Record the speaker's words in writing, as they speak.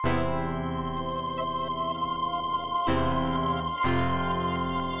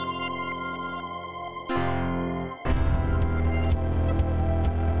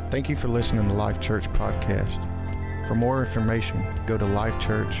Thank you for listening to Life Church Podcast. For more information, go to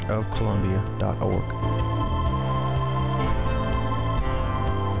lifechurchofcolumbia.org.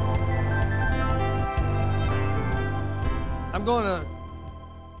 I'm going to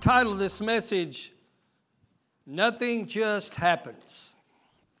title this message, Nothing Just Happens.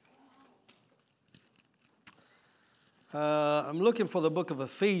 I'm looking for the book of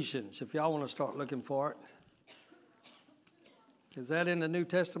Ephesians, if y'all want to start looking for it. Is that in the New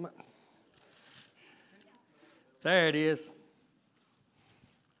Testament? There it is.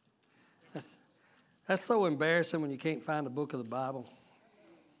 That's so embarrassing when you can't find a book of the Bible,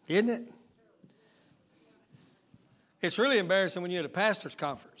 isn't it? It's really embarrassing when you're at a pastor's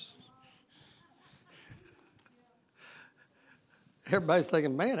conference. Everybody's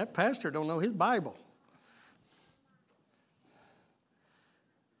thinking, man, that pastor don't know his Bible.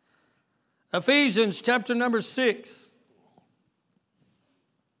 Ephesians chapter number 6.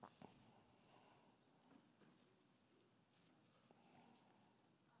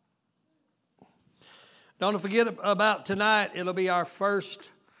 Don't forget about tonight. It'll be our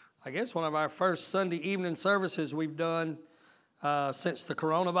first, one of our first Sunday evening services we've done since the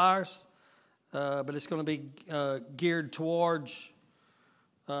coronavirus. But it's going to be geared towards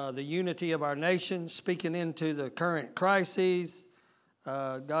the unity of our nation, speaking into the current crises.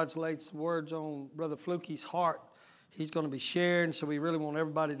 God's laid some words on Brother Fluke's heart. He's going to be sharing, so we really want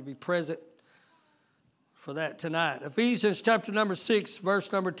everybody to be present for that tonight. Ephesians chapter number 6,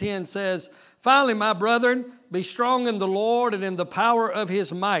 verse number 10 says, "Finally, my brethren, be strong in the Lord and in the power of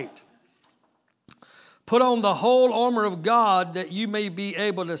His might. Put on the whole armor of God that you may be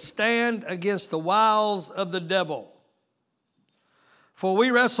able to stand against the wiles of the devil. For we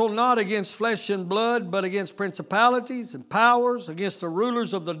wrestle not against flesh and blood, but against principalities and powers, against the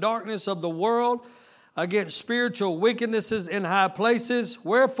rulers of the darkness of the world, against spiritual wickednesses in high places.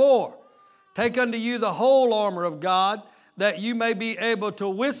 Wherefore, take unto you the whole armor of God, that you may be able to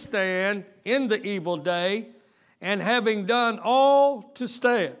withstand in the evil day, and having done all to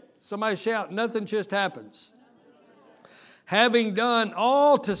stand." Somebody shout, nothing just happens. "Having done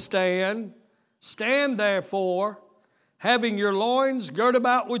all to stand, stand therefore, having your loins girt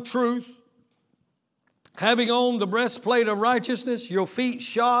about with truth, having on the breastplate of righteousness, your feet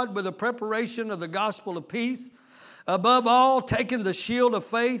shod with the preparation of the gospel of peace, above all, taking the shield of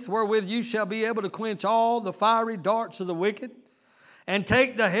faith, wherewith you shall be able to quench all the fiery darts of the wicked, and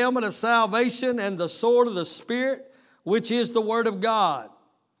take the helmet of salvation and the sword of the Spirit, which is the word of God."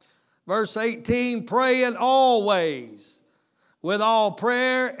 Verse 18, "Praying always with all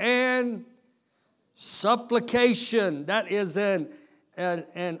prayer and supplication." That is an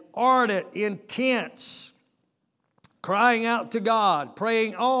ardent, intense crying out to God,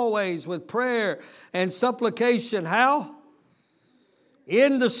 praying always with prayer and supplication. How?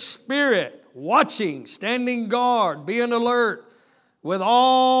 In the Spirit, watching, standing guard, being alert, with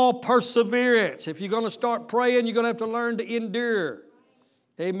all perseverance. If you're going to start praying, you're going to have to learn to endure.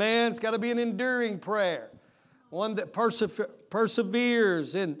 Amen. It's got to be an enduring prayer, one that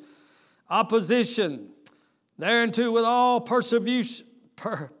perseveres in opposition. Thereunto with all perseverance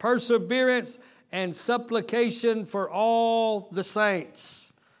and supplication for all the saints.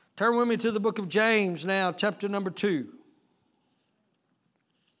 Turn with me to the book of James now, chapter number 2.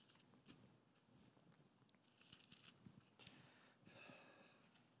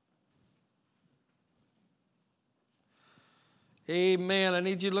 Amen. I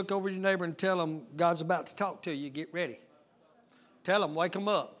need you to look over your neighbor and tell them God's about to talk to you. Get ready. Tell them, wake them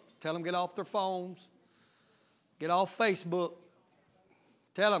up. Tell them get off their phones. Get off Facebook.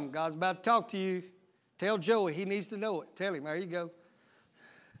 Tell him God's about to talk to you. Tell Joey he needs to know it. Tell him, there you go.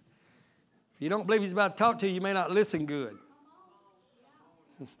 If you don't believe he's about to talk to you, you may not listen good.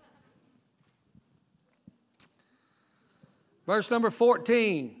 Verse number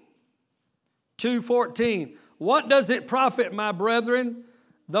 14. 2:14. "What does it profit, my brethren,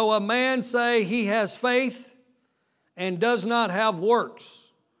 though a man say he has faith and does not have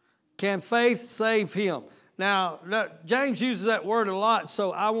works? Can faith save him?" Now, James uses that word a lot,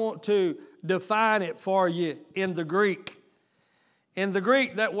 so I want to define it for you in the Greek. In the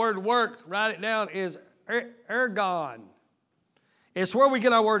Greek, that word work, write it down, is ergon. It's where we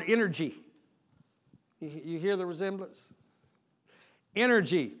get our word energy. You hear the resemblance?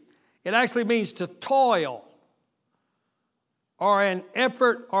 Energy. It actually means to toil, or an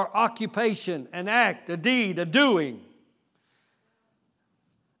effort or occupation, an act, a deed, a doing.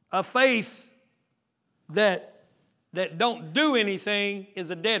 A faith that don't do anything is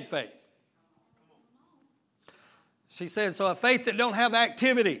a dead faith. She said, so a faith that don't have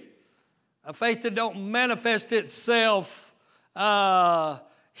activity, a faith that don't manifest itself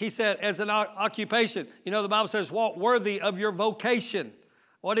he said, as an occupation. You know, the Bible says, walk worthy of your vocation.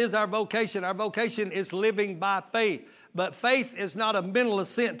 What is our vocation? Our vocation is living by faith. But faith is not a mental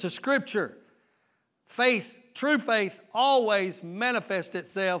assent to Scripture. Faith, true faith, always manifests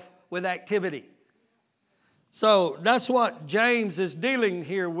itself with activity. So that's what James is dealing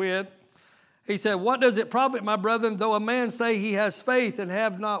here with. He said, what does it profit, my brethren, though a man say he has faith and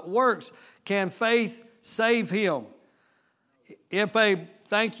have not works? Can faith save him?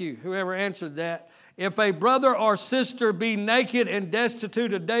 Thank you, whoever answered that. If a brother or sister be naked and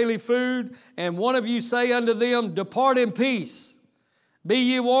destitute of daily food, and one of you say unto them, depart in peace, be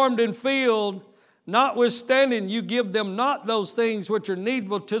ye warmed and filled, notwithstanding you give them not those things which are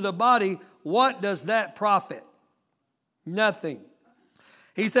needful to the body, what does that profit? Nothing.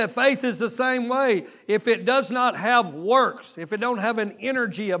 He said faith is the same way. If it does not have works, if it don't have an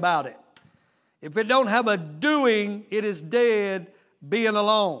energy about it, if it don't have a doing, it is dead being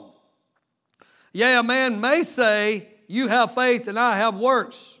alone. Yea, a man may say, you have faith and I have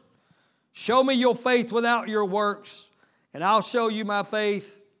works. Show me your faith without your works, and I'll show you my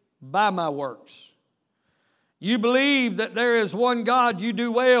faith by my works. You believe that there is one God, you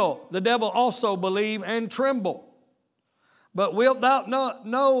do well. The devil also believe and tremble. But wilt thou not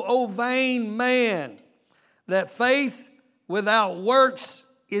know, O vain man, that faith without works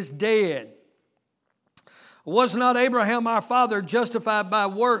is dead? Was not Abraham our father justified by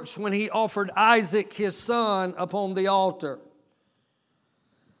works when he offered Isaac his son upon the altar?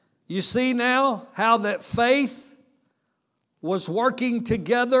 You see now how that faith was working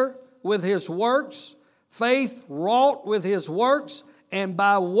together with his works. Faith wrought with his works, and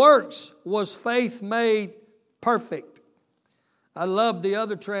by works was faith made perfect. I love the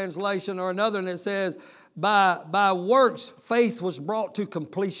other translation or another, and it says, by works faith was brought to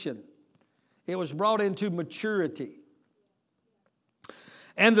completion. It was brought into maturity.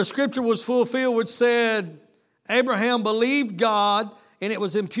 And the scripture was fulfilled which said, Abraham believed God, and it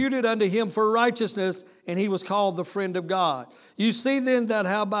was imputed unto him for righteousness, and he was called the friend of God. You see then that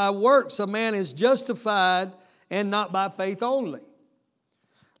how by works a man is justified, and not by faith only.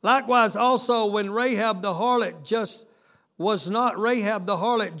 Likewise also when Rahab the harlot was not Rahab the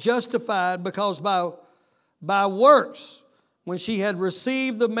harlot justified, because by works, when she had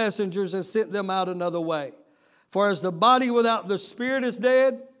received the messengers and sent them out another way. For as the body without the spirit is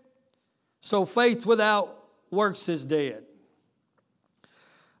dead, so faith without works is dead.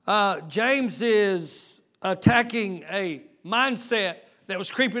 James is attacking a mindset that was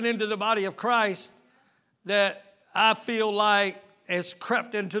creeping into the body of Christ that I feel like has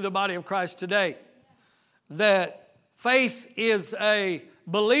crept into the body of Christ today. That faith is a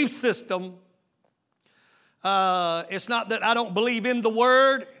belief system. It's not that I don't believe in the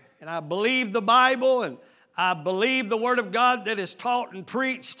Word, and I believe the Bible, and I believe the Word of God that is taught and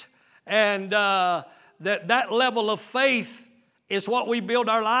preached, and that level of faith is what we build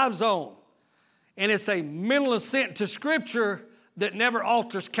our lives on. And it's a mental assent to Scripture that never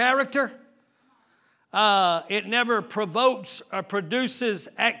alters character. It never provokes or produces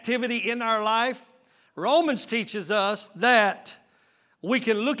activity in our life. Romans teaches us that we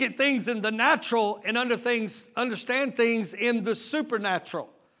can look at things in the natural and understand things in the supernatural.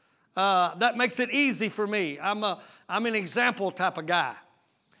 That makes it easy for me. I'm an example type of guy.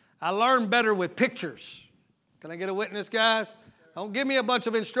 I learn better with pictures. Can I get a witness, guys? Don't give me a bunch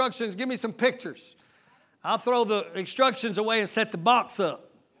of instructions. Give me some pictures. I'll throw the instructions away and set the box up.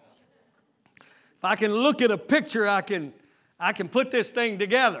 If I can look at a picture, I can put this thing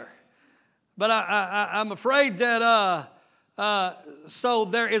together. But I'm afraid that so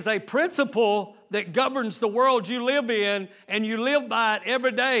there is a principle that governs the world you live in, and you live by it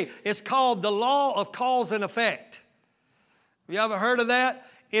every day. It's called the law of cause and effect. Have you ever heard of that?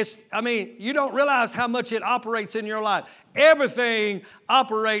 You don't realize how much it operates in your life. Everything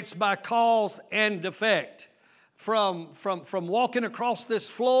operates by cause and effect. From walking across this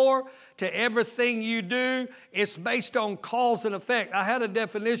floor to everything you do, it's based on cause and effect. I had a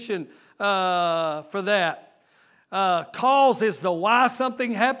definition for that. Cause is the why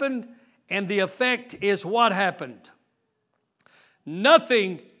something happened, and the effect is what happened.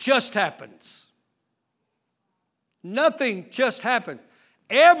 Nothing just happens. Nothing just happened.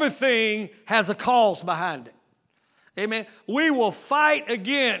 Everything has a cause behind it. Amen. We will fight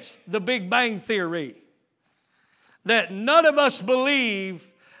against the Big Bang Theory. That none of us believe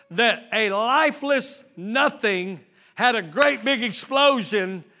that a lifeless nothing had a great big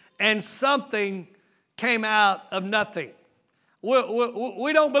explosion and something came out of nothing.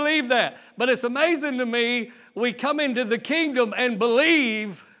 We don't believe that. But it's amazing to me, we come into the kingdom and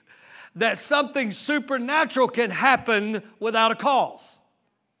believe that something supernatural can happen without a cause.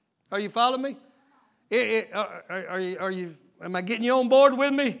 Are you following me? Am I getting you on board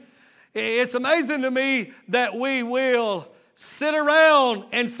with me? It's amazing to me that we will sit around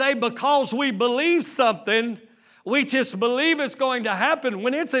and say because we believe something, we just believe it's going to happen.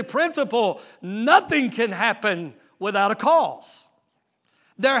 When it's a principle, nothing can happen without a cause.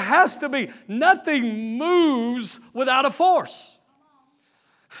 There has to be. Nothing moves without a force.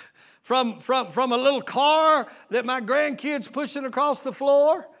 From a little car that my grandkids pushing across the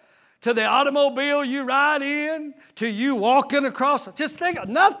floor, to the automobile you ride in, to you walking across. Just think of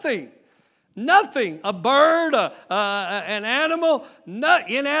nothing. Nothing. A bird, an animal,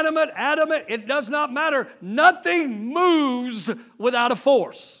 inanimate, adamant, it does not matter. Nothing moves without a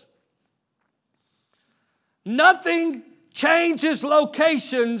force. Nothing changes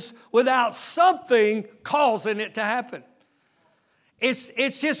locations without something causing it to happen.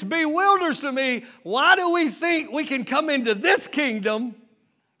 It's just bewilders to me. Why do we think we can come into this kingdom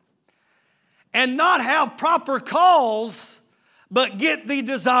and not have proper cause but get the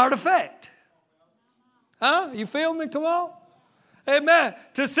desired effect? Huh? You feel me? Come on. Amen.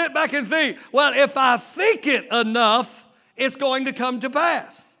 To sit back and think, well, if I think it enough, it's going to come to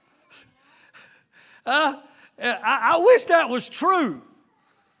pass. I wish that was true.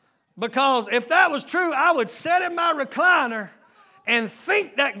 Because if that was true, I would sit in my recliner and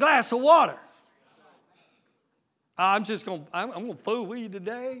think that glass of water. I'm going to fool with you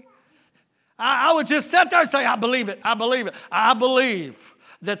today. I would just sit there and say, I believe it. I believe it. I believe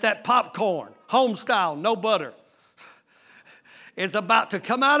that popcorn, home style, no butter, is about to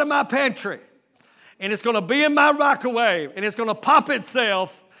come out of my pantry. And it's going to be in my microwave. And it's going to pop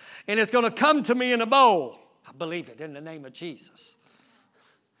itself. And it's going to come to me in a bowl. I believe it in the name of Jesus.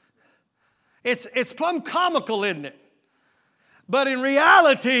 It's plumb comical, isn't it? But in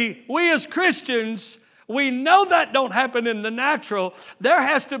reality, we as Christians, we know that don't happen in the natural. There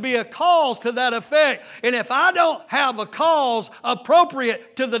has to be a cause to that effect. And if I don't have a cause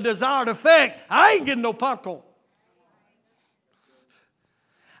appropriate to the desired effect, I ain't getting no popcorn.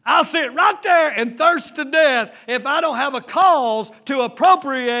 I'll sit right there and thirst to death if I don't have a cause to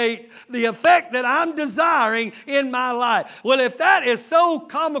appropriate the effect that I'm desiring in my life. Well, if that is so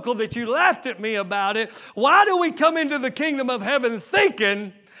comical that you laughed at me about it, why do we come into the kingdom of heaven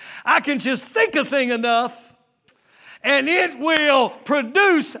thinking I can just think a thing enough and it will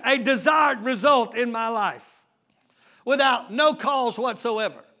produce a desired result in my life without no cause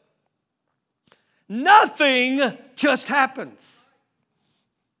whatsoever? Nothing just happens.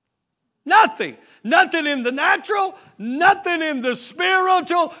 Nothing. Nothing in the natural, nothing in the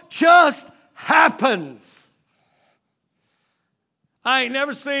spiritual, just happens. I ain't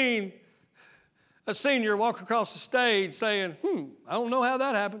never seen a senior walk across the stage saying, I don't know how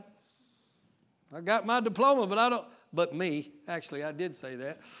that happened. I got my diploma, but I don't. But me, actually, I did say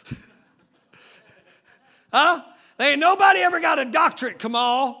that. Huh? Ain't nobody ever got a doctorate,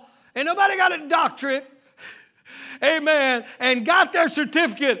 Kamal. Ain't nobody got a doctorate. Amen. And got their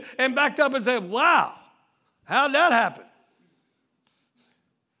certificate and backed up and said, wow, how'd that happen?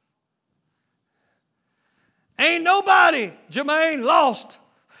 Ain't nobody, Jermaine, lost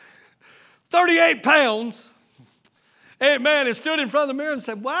 38 pounds. Amen. And stood in front of the mirror and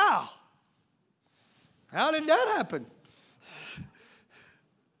said, wow, how did that happen?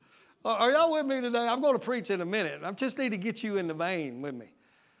 Are y'all with me today? I'm going to preach in a minute. I just need to get you in the vein with me.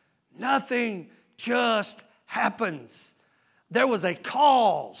 Nothing just happens. There was a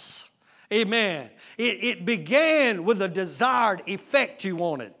cause. Amen. It began with a desired effect you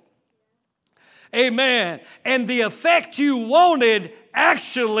wanted. Amen. And the effect you wanted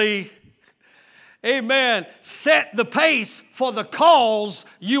actually, amen, set the pace for the cause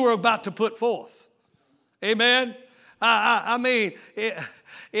you were about to put forth. Amen. I mean,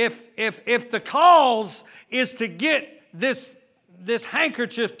 if the cause is to get this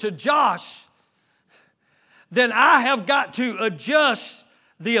handkerchief to Josh, then I have got to adjust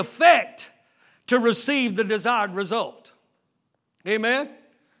the effect to receive the desired result. Amen?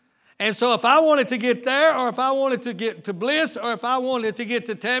 And so if I wanted to get there, or if I wanted to get to Bliss, or if I wanted to get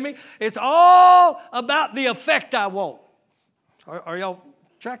to Tammy, it's all about the effect I want. Are y'all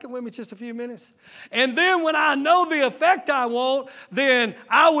tracking with me just a few minutes? And then when I know the effect I want, then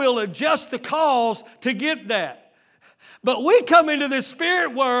I will adjust the cause to get that. But we come into this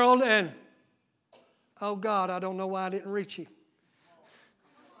spirit world and, oh, God, I don't know why I didn't reach you.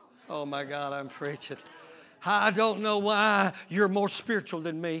 Oh, my God, I'm preaching. I don't know why you're more spiritual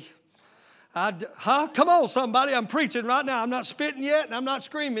than me. Come on, somebody. I'm preaching right now. I'm not spitting yet, and I'm not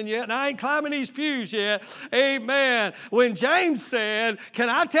screaming yet, and I ain't climbing these pews yet. Amen. When James said, can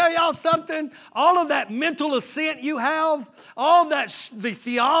I tell y'all something? All of that mental assent you have, all that the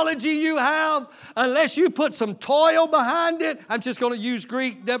theology you have, unless you put some toil behind it, I'm just going to use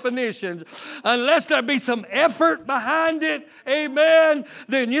Greek definitions, unless there be some effort behind it, amen,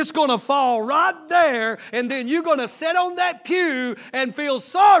 then it's going to fall right there, and then you're going to sit on that pew and feel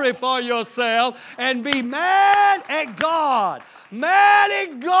sorry for yourself and be mad at God. Mad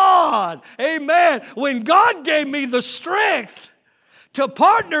at God. Amen. When God gave me the strength to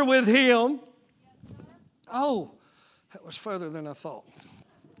partner with Him, oh, that was further than I thought.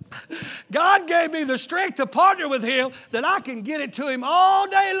 God gave me the strength to partner with Him that I can get it to Him all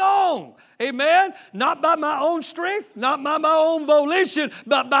day long. Amen. Not by my own strength, not by my own volition,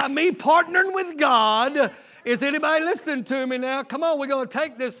 but by me partnering with God. Is anybody listening to me now? Come on, we're going to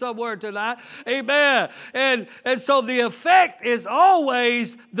take this somewhere tonight. Amen. And so the effect is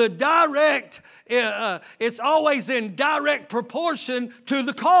always the direct, it's always in direct proportion to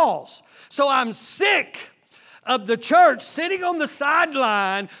the cause. So I'm sick of the church sitting on the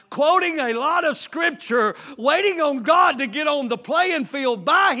sideline, quoting a lot of scripture, waiting on God to get on the playing field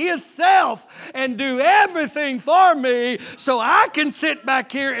by Himself and do everything for me so I can sit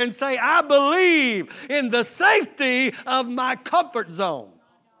back here and say, I believe in the safety of my comfort zone.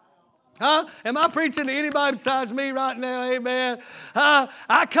 Huh? Am I preaching to anybody besides me right now? Amen.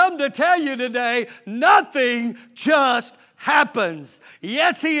 I come to tell you today, nothing just happens.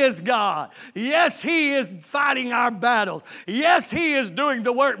 Yes, He is God. Yes, He is fighting our battles. Yes, He is doing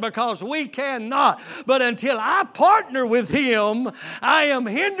the work because we cannot. But until I partner with Him, I am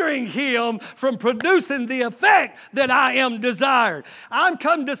hindering Him from producing the effect that I am desired. I'm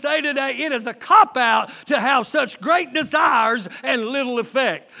come to say today, it is a cop-out to have such great desires and little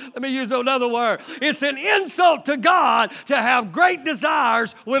effect. Let me use another word. It's an insult to God to have great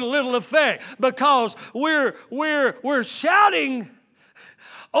desires with little effect because we're shouting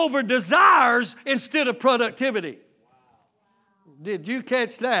over desires instead of productivity. Did you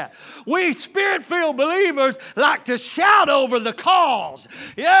catch that? We Spirit-filled believers like to shout over the cause.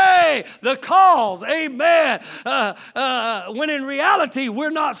 Yay, the cause. Amen. When in reality, we're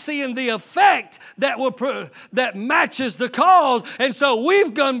not seeing the effect that matches the cause. And so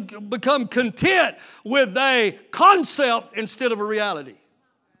we've become content with a concept instead of a reality.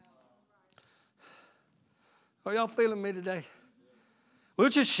 Are y'all feeling me today?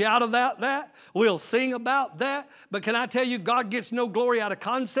 We'll just shout about that. We'll sing about that. But can I tell you, God gets no glory out of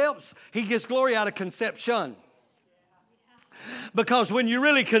concepts. He gets glory out of conception. Because when you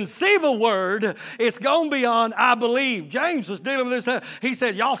really conceive a word, it's gone beyond I believe. James was dealing with this. He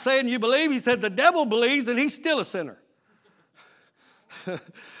said, y'all saying you believe? He said, the devil believes and he's still a sinner.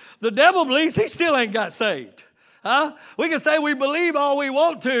 The devil believes, he still ain't got saved. We can say we believe all we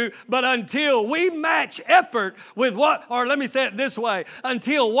want to, but until we match effort with or let me say it this way,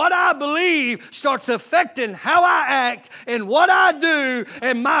 until what I believe starts affecting how I act and what I do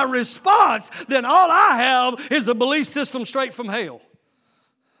and my response, then all I have is a belief system straight from hell.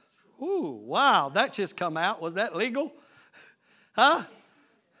 Ooh, wow, that just come out. Was that legal?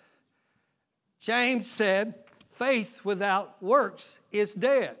 James said, faith without works is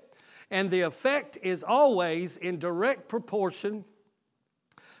dead. And the effect is always in direct proportion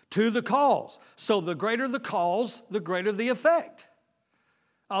to the cause. So the greater the cause, the greater the effect.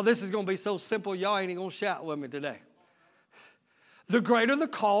 Oh, this is going to be so simple, y'all ain't even going to shout with me today. The greater the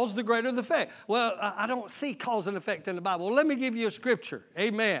cause, the greater the effect. Well, I don't see cause and effect in the Bible. Well, let me give you a scripture.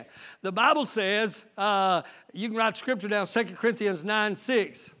 Amen. The Bible says, you can write scripture down, 2 Corinthians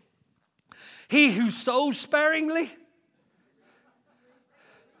 9:6. He who sows sparingly,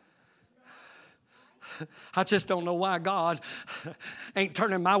 I just don't know why God ain't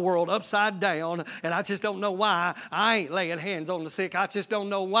turning my world upside down, and I just don't know why I ain't laying hands on the sick. I just don't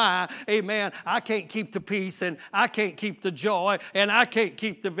know why, amen, I can't keep the peace, and I can't keep the joy, and I can't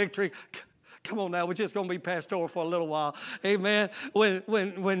keep the victory. Come on now, we're just going to be pastoral for a little while. Amen.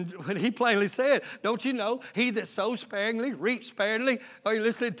 When he plainly said, don't you know, he that sows sparingly, reaps sparingly. Are you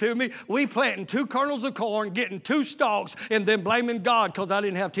listening to me? We planting 2 kernels of corn, getting 2 stalks, and then blaming God because I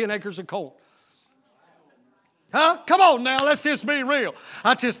didn't have 10 acres of corn. Come on now, let's just be real.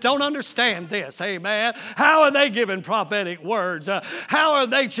 I just don't understand this, amen. How are they giving prophetic words? How are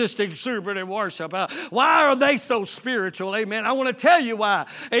they just exuberant in worship? Why are they so spiritual, amen? I want to tell you why,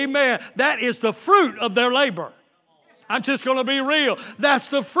 amen. That is the fruit of their labor. I'm just going to be real. That's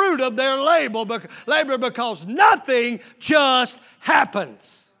the fruit of their labor because nothing just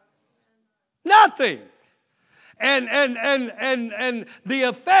happens. Nothing. And the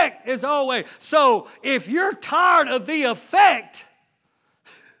effect is always. So if you're tired of the effect,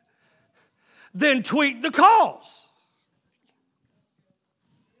 then tweak the cause.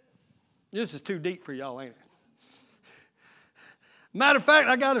 This is too deep for y'all, ain't it? Matter of fact,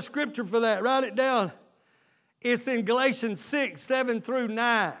 I got a scripture for that. Write it down. It's in Galatians 6, 7 through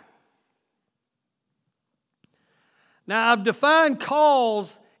 9. Now, I've defined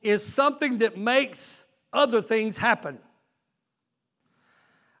cause as something that makes other things happen.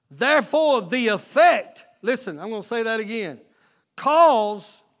 Therefore, the effect, listen, I'm going to say that again.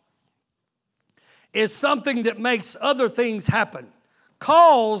 Cause is something that makes other things happen.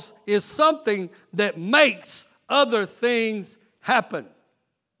 Cause is something that makes other things happen.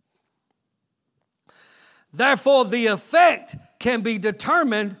 Therefore, the effect can be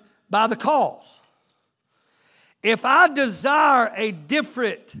determined by the cause. If I desire a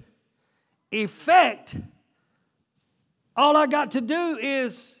different effect, all I got to do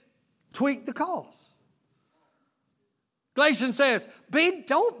is tweak the cause. Galatians says,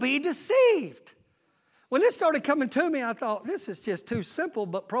 don't be deceived. When this started coming to me, I thought, this is just too simple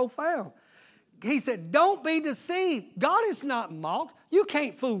but profound. He said, don't be deceived. God is not mocked. You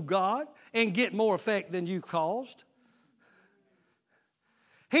can't fool God and get more effect than you caused.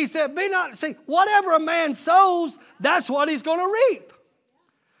 He said, be not deceived. Whatever a man sows, that's what he's going to reap.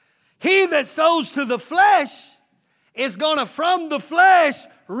 He that sows to the flesh is going to, from the flesh,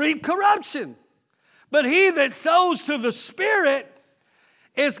 reap corruption. But he that sows to the Spirit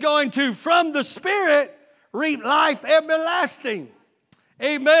is going to, from the Spirit, reap life everlasting.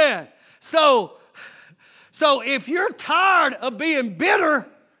 Amen. So if you're tired of being bitter,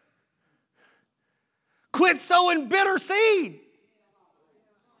 quit sowing bitter seed.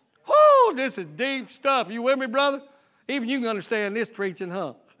 Whoo, this is deep stuff. You with me, brother? Even you can understand this preaching,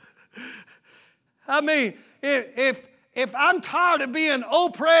 huh? I mean, if I'm tired of being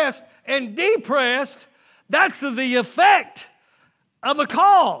oppressed and depressed, that's the effect of a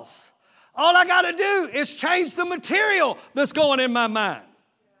cause. All I got to do is change the material that's going in my mind.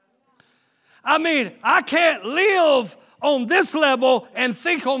 I mean, I can't live on this level and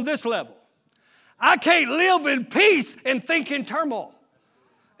think on this level. I can't live in peace and think in turmoil.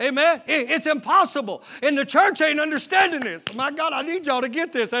 Amen. It's impossible. And the church ain't understanding this. My God, I need y'all to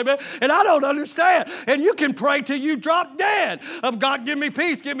get this. Amen. And I don't understand. And you can pray till you drop dead of God, give me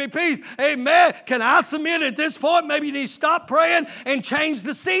peace, give me peace. Amen. Can I submit at this point? Maybe you need to stop praying and change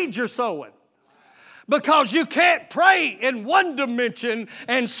the seed you're sowing. Because you can't pray in one dimension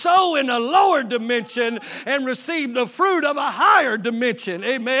and sow in a lower dimension and receive the fruit of a higher dimension.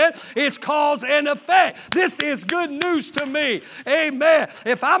 Amen. It's cause and effect. This is good news to me. Amen.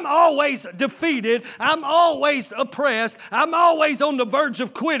 If I'm always defeated, I'm always oppressed, I'm always on the verge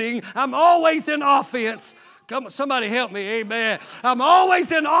of quitting, I'm always in offense. Come on, somebody help me, amen. I'm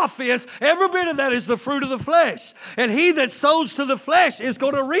always in offense. Every bit of that is the fruit of the flesh. And he that sows to the flesh is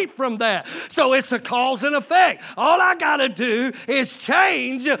going to reap from that. So it's a cause and effect. All I got to do is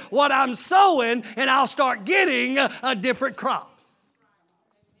change what I'm sowing and I'll start getting a different crop.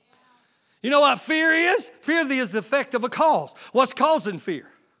 You know what fear is? Fear is the effect of a cause. What's causing fear?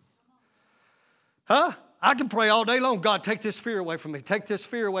 Huh? I can pray all day long. God, take this fear away from me. Take this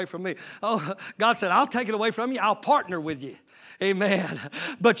fear away from me. Oh, God said, I'll take it away from you. I'll partner with you. Amen.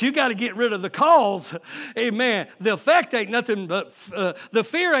 But you got to get rid of the cause. Amen. The effect ain't nothing but, the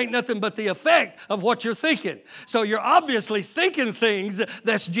fear ain't nothing but the effect of what you're thinking. So you're obviously thinking things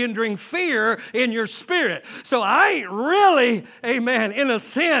that's gendering fear in your spirit. So I ain't really, amen, in a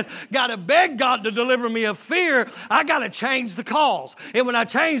sense, got to beg God to deliver me of fear. I got to change the cause. And when I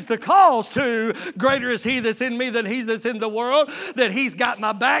change the cause to greater is he that's in me than he that's in the world, that he's got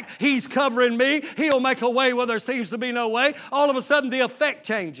my back, he's covering me, he'll make a way where there seems to be no way. All of a sudden, the effect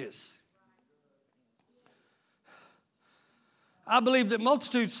changes. I believe that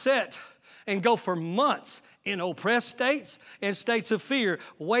multitudes sit and go for months in oppressed states and states of fear,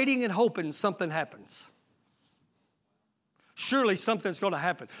 waiting and hoping something happens. Surely something's going to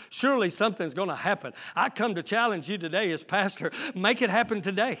happen. Surely something's going to happen. I come to challenge you today as pastor, make it happen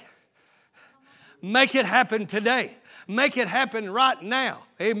today. Make it happen today. Make it happen right now.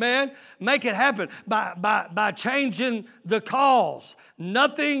 Amen. Make it happen by changing the cause.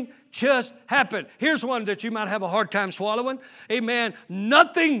 Nothing just happened. Here's one that you might have a hard time swallowing. Amen.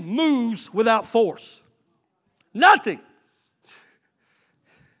 Nothing moves without force. Nothing.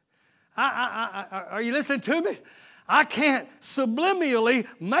 Are you listening to me? I can't subliminally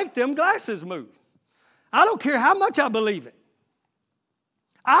make them glasses move. I don't care how much I believe it.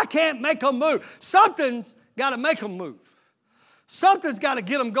 I can't make them move. Something's got to make them move. Something's got to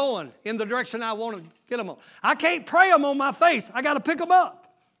get them going in the direction I want to get them on. I can't pray them on my face. I got to pick them up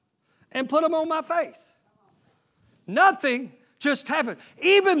and put them on my face. Nothing just happens.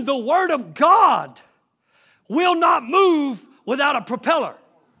 Even the Word of God will not move without a propeller.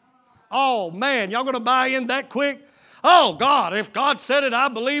 Oh, man, y'all going to buy in that quick? Oh, God, if God said it, I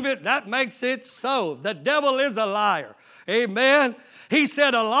believe it. That makes it so. The devil is a liar. Amen. He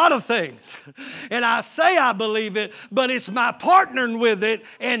said a lot of things, and I say I believe it, but it's my partnering with it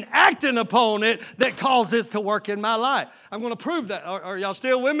and acting upon it that causes it to work in my life. I'm going to prove that. Are y'all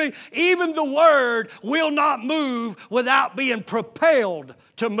still with me? Even the Word will not move without being propelled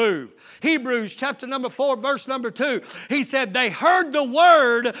to move. Hebrews chapter number 4, verse number 2. He said they heard the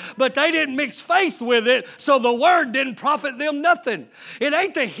Word, but they didn't mix faith with it, so the Word didn't profit them nothing. It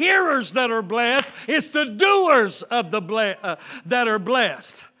ain't the hearers that are blessed, it's the doers of the that are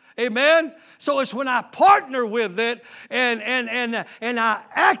blessed. Amen? So it's when I partner with it and I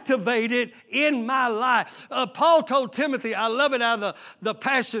activate it in my life. Paul told Timothy, I love it out of the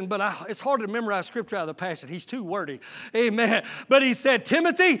Passion, but it's hard to memorize Scripture out of the Passion. He's too wordy. Amen. But he said,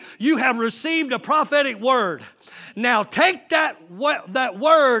 Timothy, you have received a prophetic word. Now take that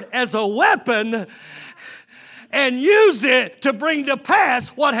word as a weapon and use it to bring to pass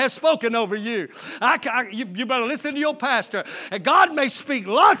what has spoken over you. You better listen to your pastor. And God may speak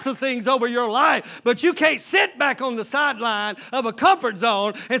lots of things over your life, but you can't sit back on the sideline of a comfort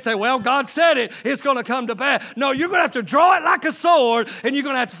zone and say, well, God said it, it's going to come to pass. No, you're going to have to draw it like a sword, and you're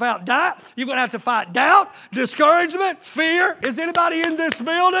going to have to fight doubt. You're going to have to fight doubt, discouragement, fear. Is anybody in this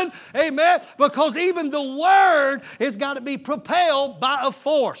building? Amen. Because even the Word has got to be propelled by a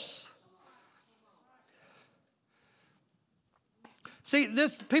force. See,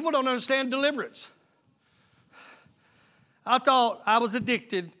 people don't understand deliverance. I thought I was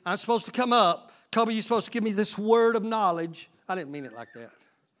addicted. I'm supposed to come up. Kobe, you're supposed to give me this word of knowledge. I didn't mean it like that.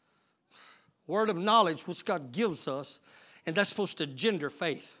 Word of knowledge, which God gives us, and that's supposed to gender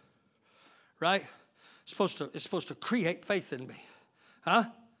faith, right? It's supposed to create faith in me. Huh?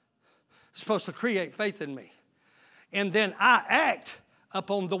 It's supposed to create faith in me. And then I act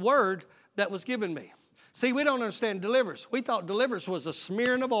upon the word that was given me. See, we don't understand deliverance. We thought deliverance was a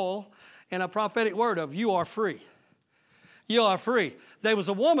smearing of oil and a prophetic word of you are free. You are free. There was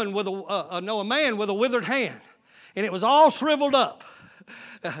a woman with a man with a withered hand, and it was all shriveled up.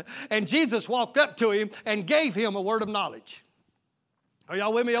 And Jesus walked up to him and gave him a word of knowledge. Are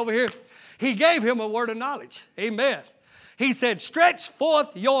y'all with me over here? He gave him a word of knowledge. Amen. He said, stretch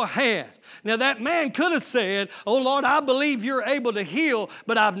forth your hand. Now that man could have said, oh Lord, I believe you're able to heal,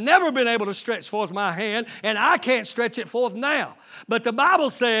 but I've never been able to stretch forth my hand, and I can't stretch it forth now. But the Bible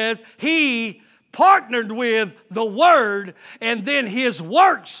says he partnered with the Word, and then his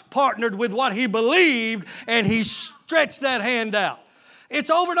works partnered with what he believed, and he stretched that hand out. It's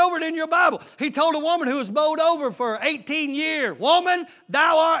over and over in your Bible. He told a woman who was bowed over for 18 years, woman,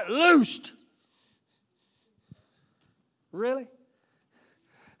 thou art loosed. Really?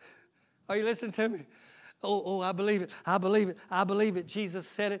 Are you listening to me? Oh, I believe it. I believe it. I believe it. Jesus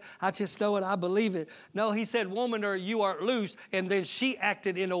said it. I just know it. I believe it. No, he said, woman, or you are loose. And then she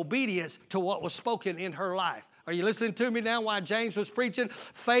acted in obedience to what was spoken in her life. Are you listening to me now while James was preaching?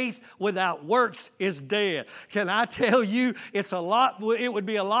 Faith without works is dead. Can I tell you, it would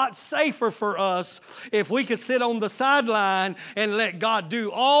be a lot safer for us if we could sit on the sideline and let God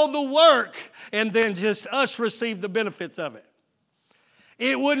do all the work and then just us receive the benefits of it.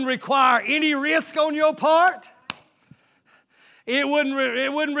 It wouldn't require any risk on your part. It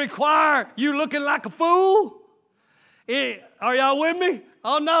wouldn't require you looking like a fool. Are y'all with me?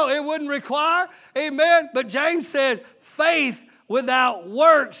 Oh, no, it wouldn't require. Amen. But James says, faith without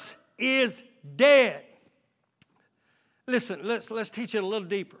works is dead. Listen, let's teach it a little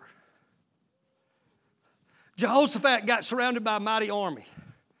deeper. Jehoshaphat got surrounded by a mighty army,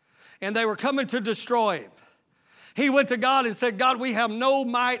 and they were coming to destroy him. He went to God and said, God, we have no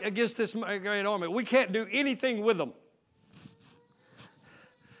might against this great army. We can't do anything with them.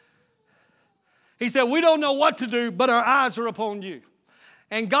 He said, we don't know what to do, but our eyes are upon you.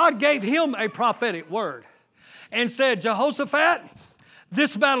 And God gave him a prophetic word and said, Jehoshaphat,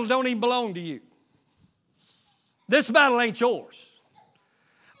 this battle don't even belong to you. This battle ain't yours.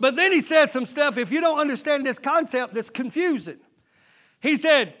 But then he said some stuff, if you don't understand this concept, that's confusing. He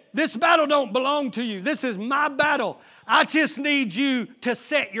said, this battle don't belong to you. This is my battle. I just need you to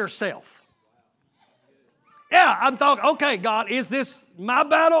set yourself. Yeah, I thought, okay, God, is this my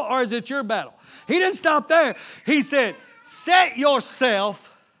battle or is it your battle? He didn't stop there. He said, set yourself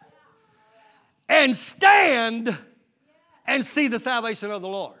and stand and see the salvation of the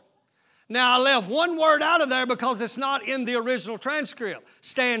Lord. Now, I left one word out of there because it's not in the original transcript.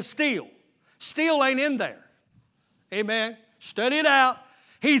 Stand still. Still ain't in there. Amen. Study it out.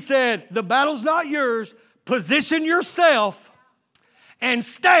 He said, the battle's not yours. Position yourself and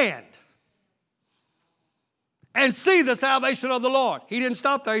stand and see the salvation of the Lord. He didn't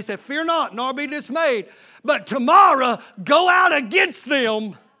stop there. He said, fear not, nor be dismayed. But tomorrow, go out against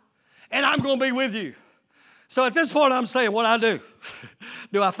them, and I'm going to be with you. So at this point, I'm saying, what I do?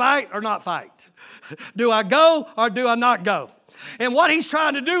 Do I fight or not fight? Do I go or do I not go? And what he's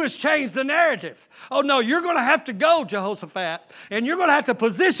trying to do is change the narrative. Oh, no, you're going to have to go, Jehoshaphat, and you're going to have to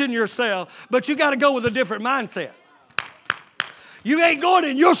position yourself, but you got to go with a different mindset. You ain't going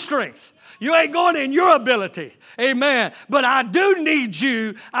in your strength. You ain't going in your ability. Amen. But I do need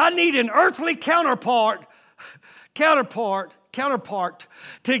you. I need an earthly counterpart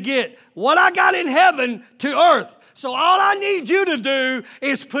to get what I got in heaven to earth. So all I need you to do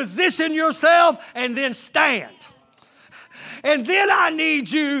is position yourself and then stand. And then I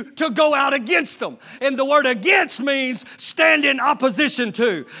need you to go out against them. And the word against means stand in opposition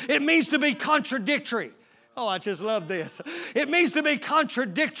to. It means to be contradictory. Oh, I just love this. It means to be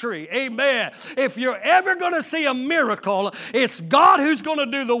contradictory. Amen. If you're ever going to see a miracle, it's God who's going to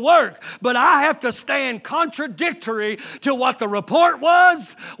do the work. But I have to stand contradictory to what the report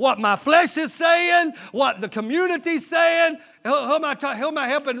was, what my flesh is saying, what the community's saying. Who am I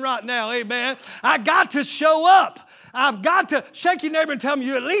helping right now? Amen. I got to show up. I've got to shake your neighbor and tell them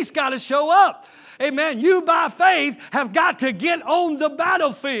you at least got to show up. Amen. You by faith have got to get on the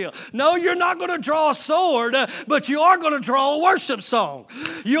battlefield. No, you're not going to draw a sword, but you are going to draw a worship song.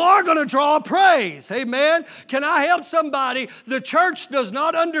 You are going to draw a praise. Amen. Can I help somebody? The church does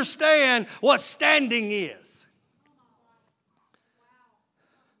not understand what standing is.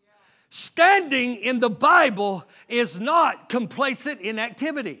 Standing in the Bible is not complacent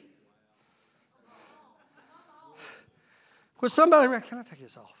inactivity. Well, somebody, can I take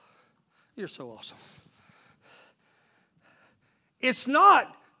this off? You're so awesome. It's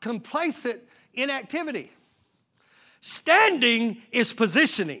not complacent inactivity. Standing is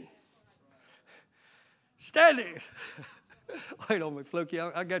positioning. Standing. Wait on me, Fluky.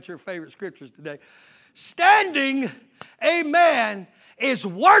 I got your favorite scriptures today. Standing, amen, is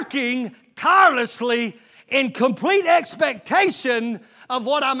working tirelessly in complete expectation of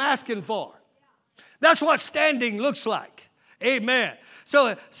what I'm asking for. That's what standing looks like. Amen.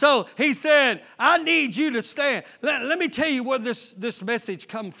 So he said, I need you to stand. Let me tell you where this message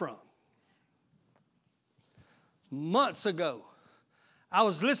come from. Months ago, I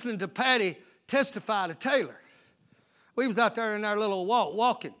was listening to Patty testify to Taylor. We was out there in our little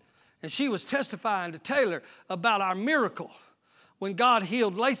walking, and she was testifying to Taylor about our miracle when God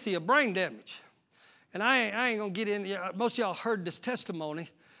healed Lacey of brain damage. And I ain't going to get in. Most of y'all heard this testimony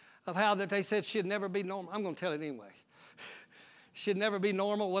of how that they said she'd never be normal. I'm going to tell it anyway. She'd never be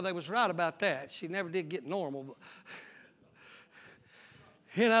normal. Well, they was right about that. She never did get normal. But,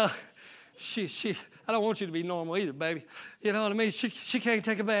 you know, I don't want you to be normal either, baby. You know what I mean? She can't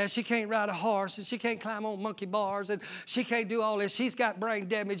take a bath. She can't ride a horse. And she can't climb on monkey bars. And she can't do all this. She's got brain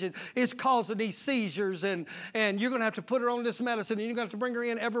damage. And it's causing these seizures. And you're going to have to put her on this medicine. And you're going to have to bring her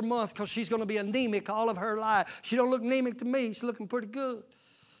in every month because she's going to be anemic all of her life. She don't look anemic to me. She's looking pretty good.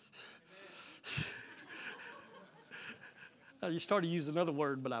 You started using another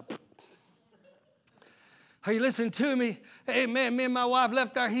word, but Are you listening to me? Amen. Me and my wife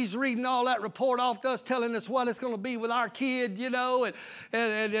left there. He's reading all that report off to us, telling us what it's going to be with our kid, you know.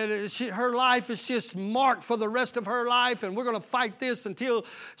 And her life is just marked for the rest of her life. And we're going to fight this until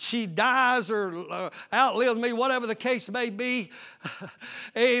she dies or outlives me, whatever the case may be.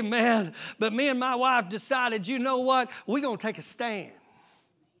 Amen. But me and my wife decided, you know what? We're going to take a stand.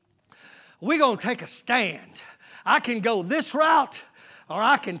 We're going to take a stand. I can go this route or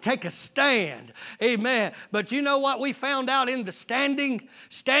I can take a stand. Amen. But you know what we found out in the standing?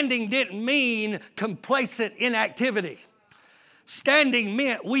 Standing didn't mean complacent inactivity. Standing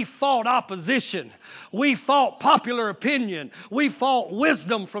meant we fought opposition. We fought popular opinion. We fought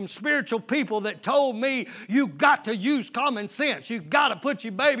wisdom from spiritual people that told me you got to use common sense. You got to put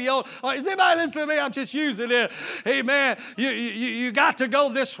your baby on. Is anybody listening to me? I'm just using it. Amen. You got to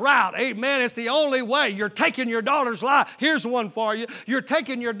go this route. Amen. It's the only way. You're taking your daughter's life. Here's one for you. You're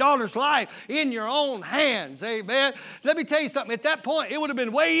taking your daughter's life in your own hands. Amen. Let me tell you something. At that point, it would have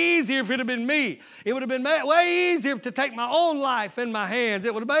been way easier if it had been me. It would have been way easier to take my own life in my hands.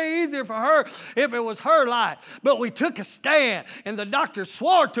 It would have been easier for her if it was her life. But we took a stand, and the doctor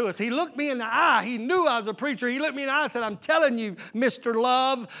swore to us. He looked me in the eye. He knew I was a preacher. He looked me in the eye and said, I'm telling you, Mr.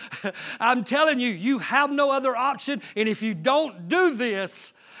 Love, I'm telling you, you have no other option, and if you don't do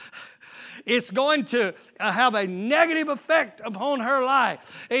this, it's going to have a negative effect upon her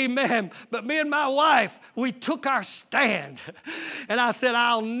life. Amen. But me and my wife, we took our stand. And I said,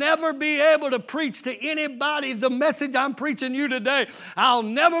 I'll never be able to preach to anybody the message I'm preaching you today. I'll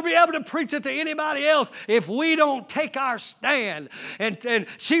never be able to preach it to anybody else if we don't take our stand. And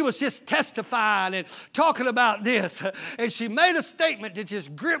she was just testifying and talking about this. And she made a statement that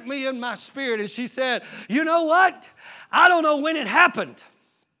just gripped me in my spirit. And she said, you know what? I don't know when it happened.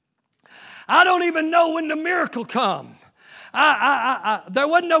 I don't even know when the miracle come. There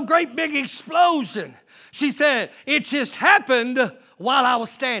wasn't no great big explosion. She said, it just happened while I was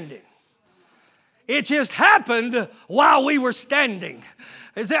standing. It just happened while we were standing.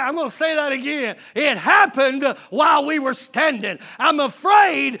 I'm going to say that again. It happened while we were standing. I'm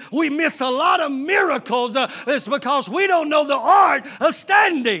afraid we miss a lot of miracles. It's because we don't know the art of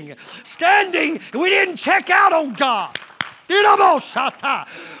standing. Standing, we didn't check out on God.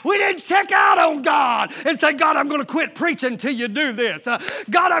 We didn't check out on God and say, God, I'm going to quit preaching until you do this.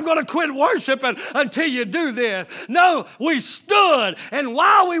 God, I'm going to quit worshiping until you do this. No, we stood, and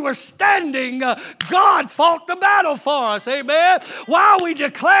while we were standing, God fought the battle for us. Amen. While we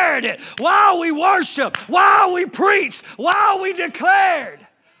declared it, while we worshiped, while we preached, while we declared.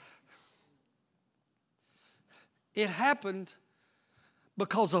 It happened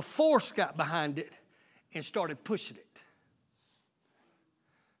because a force got behind it and started pushing it.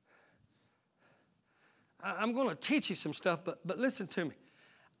 I'm going to teach you some stuff, but listen to me.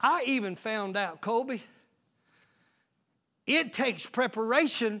 I even found out, Colby, it takes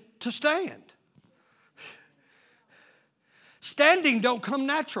preparation to stand. Standing don't come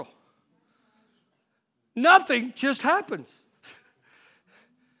natural. Nothing just happens.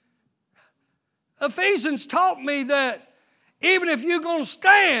 Ephesians taught me that even if you're going to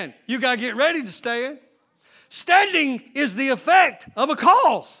stand, you got to get ready to stand. Standing is the effect of a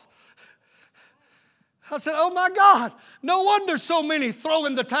cause. I said, oh my God, no wonder so many throw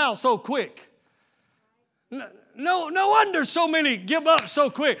in the towel so quick. No wonder so many give up so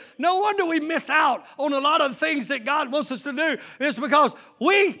quick. No wonder we miss out on a lot of things that God wants us to do. It's because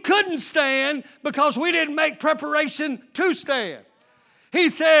we couldn't stand because we didn't make preparation to stand. He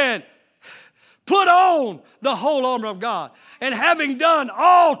said, put on the whole armor of God. And having done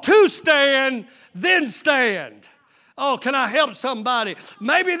all to stand, then stand. Oh, can I help somebody?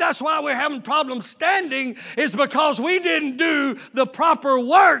 Maybe that's why we're having problems standing, is because we didn't do the proper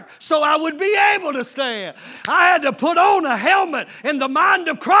work so I would be able to stand. I had to put on a helmet in the mind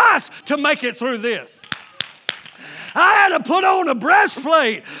of Christ to make it through this. I had to put on a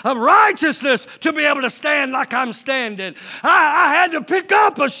breastplate of righteousness to be able to stand like I'm standing. I had to pick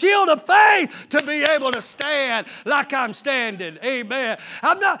up a shield of faith to be able to stand like I'm standing. Amen.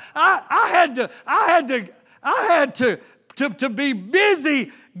 I had to be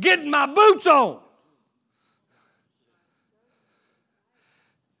busy getting my boots on.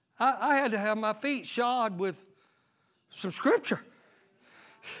 I had to have my feet shod with some scripture.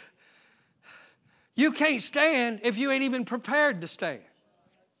 You can't stand if you ain't even prepared to stand.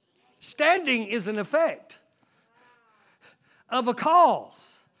 Standing is an effect of a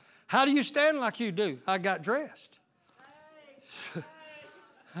cause. How do you stand like you do? I got dressed.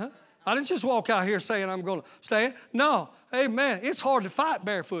 Huh? I didn't just walk out here saying I'm going to stand. No, amen. It's hard to fight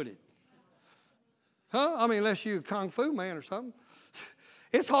barefooted. Huh? I mean, unless you're a kung fu man or something.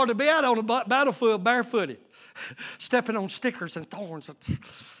 It's hard to be out on a battlefield barefooted, stepping on stickers and thorns.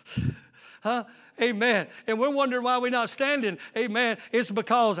 Huh? Amen. And we're wondering why we're not standing. Amen. It's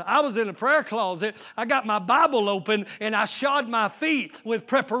because I was in a prayer closet. I got my Bible open and I shod my feet with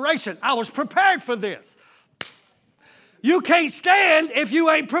preparation. I was prepared for this. You can't stand if you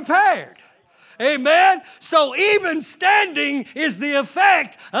ain't prepared. Amen. So even standing is the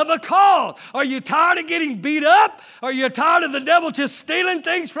effect of a cause. Are you tired of getting beat up? Are you tired of the devil just stealing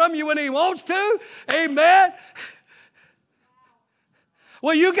things from you when he wants to? Amen.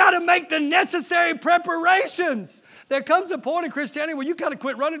 Well, you got to make the necessary preparations. There comes a point in Christianity where you got to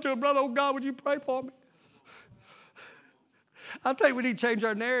quit running to a brother. Oh, God, would you pray for me? I think we need to change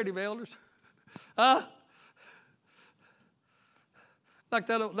our narrative, elders. Like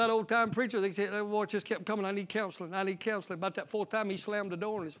that old-time preacher, that boy just kept coming, I need counseling, I need counseling. About that fourth time, he slammed the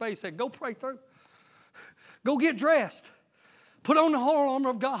door in his face and said, go pray through. Go get dressed. Put on the whole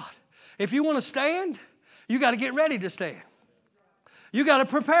armor of God. If you want to stand, you got to get ready to stand. You got to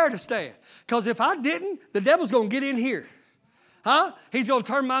prepare to stand. Because if I didn't, the devil's going to get in here. Huh? He's going to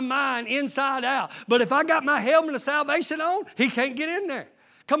turn my mind inside out. But if I got my helmet of salvation on, he can't get in there.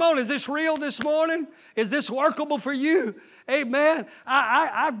 Come on, is this real this morning? Is this workable for you? Amen.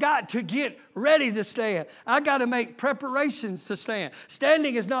 I've got to get ready to stand. I got to make preparations to stand.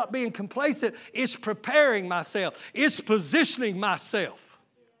 Standing is not being complacent. It's preparing myself. It's positioning myself.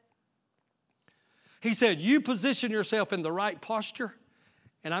 He said, you position yourself in the right posture,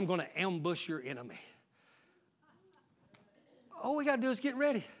 and I'm going to ambush your enemy. All we got to do is get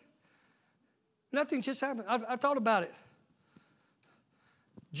ready. Nothing just happened. I thought about it.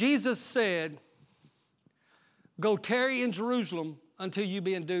 Jesus said, go tarry in Jerusalem until you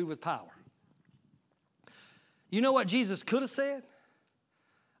be endued with power. You know what Jesus could have said?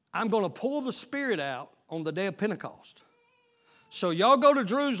 I'm going to pour the Spirit out on the day of Pentecost. So y'all go to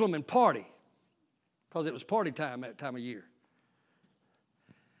Jerusalem and party, because it was party time that time of year.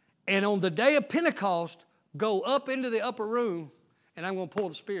 And on the day of Pentecost, go up into the upper room, and I'm going to pour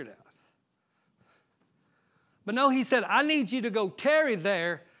the Spirit out. But no, he said, I need you to go tarry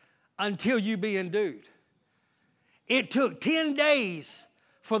there until you be endued. It took 10 days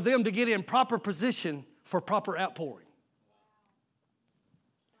for them to get in proper position for proper outpouring.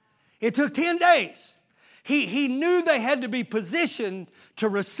 It took 10 days. He knew they had to be positioned to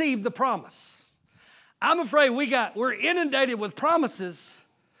receive the promise. I'm afraid we're inundated with promises,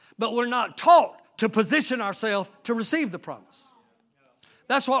 but we're not taught to position ourselves to receive the promise.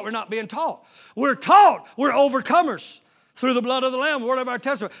 That's what we're not being taught. We're taught we're overcomers through the blood of the Lamb, the word of our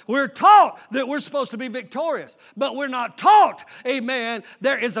testimony. We're taught that we're supposed to be victorious, but we're not taught, amen,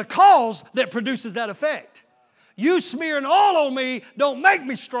 there is a cause that produces that effect. You smearing oil on me don't make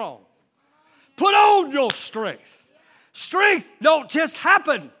me strong. Put on your strength. Strength don't just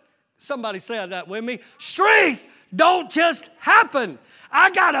happen. Somebody said that with me. Strength don't just happen. I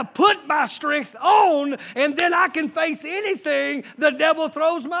got to put my strength on, and then I can face anything the devil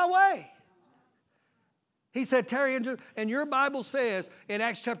throws my way. He said, tarry in Jerusalem. And your Bible says in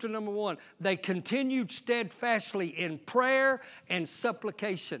Acts chapter number 1, they continued steadfastly in prayer and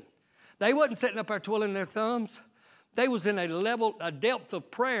supplication. They wasn't sitting up there twiddling their thumbs. They was in a depth of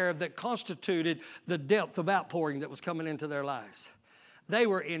prayer that constituted the depth of outpouring that was coming into their lives. They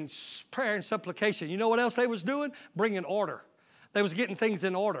were in prayer and supplication. You know what else they was doing? Bringing order. They was getting things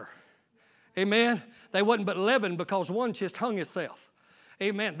in order. Amen. They wasn't but leaven because one just hung itself.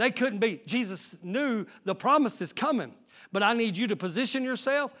 Amen. They couldn't be. Jesus knew the promise is coming, but I need you to position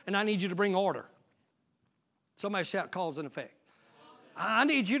yourself and I need you to bring order. Somebody shout cause and effect. I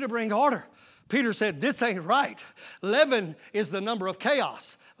need you to bring order. Peter said, this ain't right. 11 is the number of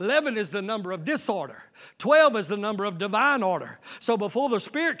chaos. 11 is the number of disorder. 12 is the number of divine order. So before the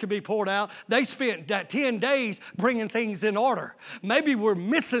Spirit could be poured out, they spent that 10 days bringing things in order. Maybe we're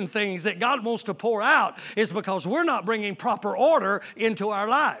missing things that God wants to pour out is because we're not bringing proper order into our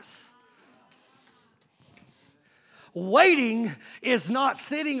lives. Waiting is not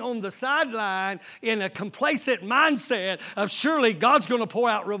sitting on the sideline in a complacent mindset of surely God's going to pour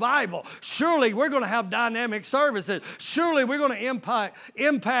out revival. Surely we're going to have dynamic services. Surely we're going to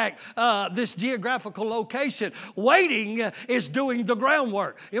impact this geographical location. Waiting is doing the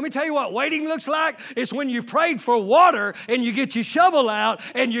groundwork. Let me tell you what waiting looks like. It's when you prayed for water and you get your shovel out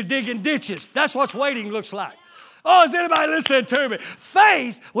and you're digging ditches. That's what waiting looks like. Oh, is anybody listening to me?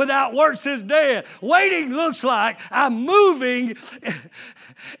 Faith without works is dead. Waiting looks like I'm moving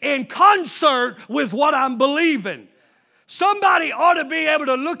in concert with what I'm believing. Somebody ought to be able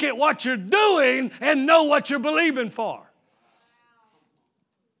to look at what you're doing and know what you're believing for.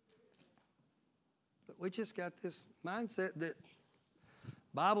 But we just got this mindset that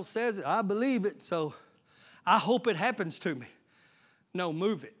Bible says it, I believe it, so I hope it happens to me. No,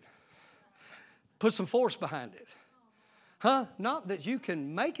 move it. Put some force behind it. Not that you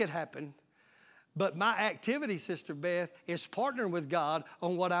can make it happen, but my activity, Sister Beth, is partnering with God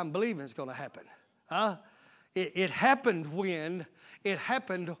on what I'm believing is going to happen. It happened when? It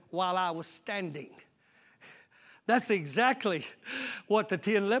happened while I was standing. That's exactly what the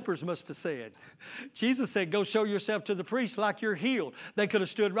 10 lepers must have said. Jesus said, go show yourself to the priest like you're healed. They could have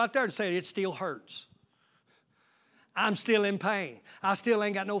stood right there and said, it still hurts. I'm still in pain. I still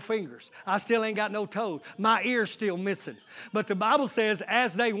ain't got no fingers. I still ain't got no toes. My ear's still missing. But the Bible says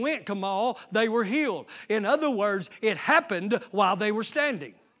as they went, Kamal, they were healed. In other words, it happened while they were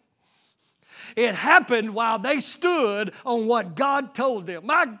standing. It happened while they stood on what God told them.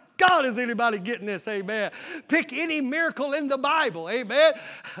 My God, is anybody getting this? Amen. Pick any miracle in the Bible. Amen.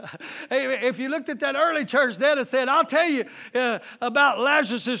 If you looked at that early church, they'd have said, I'll tell you about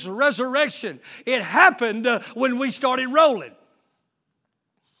Lazarus' resurrection. It happened when we started rolling.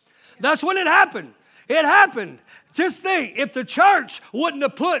 That's when it happened. It happened. Just think, if the church wouldn't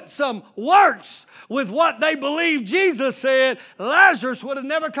have put some works with what they believed Jesus said, Lazarus would have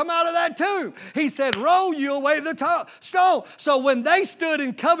never come out of that tomb. He said, roll you away the stone. So when they stood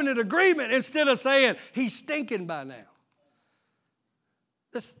in covenant agreement, instead of saying, he's stinking by now.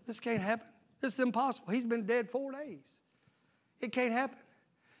 This can't happen. This is impossible. He's been dead 4 days. It can't happen.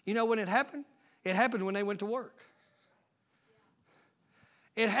 You know when it happened? It happened when they went to work.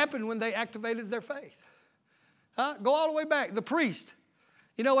 It happened when they activated their faith. Go all the way back. The priest,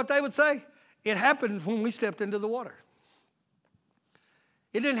 you know what they would say? It happened when we stepped into the water.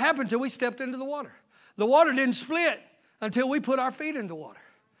 It didn't happen until we stepped into the water. The water didn't split until we put our feet in the water.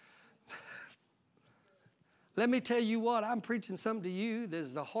 Let me tell you what, I'm preaching something to you that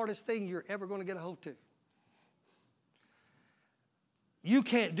is the hardest thing you're ever going to get a hold to. You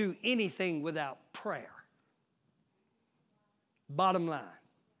can't do anything without prayer. Bottom line.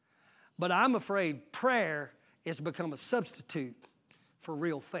 But I'm afraid prayer has become a substitute for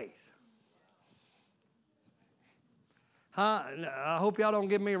real faith. I hope y'all don't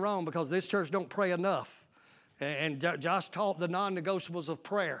get me wrong, because this church don't pray enough. And Josh taught the non-negotiables of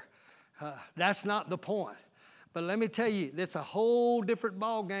prayer. That's not the point. But let me tell you, it's a whole different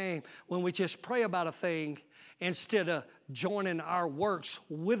ball game when we just pray about a thing instead of joining our works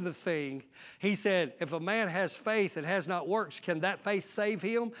with the thing. He said, if a man has faith and has not works, can that faith save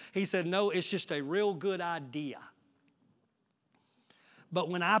him? He said, no, it's just a real good idea. But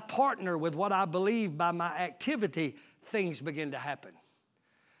when I partner with what I believe by my activity, things begin to happen.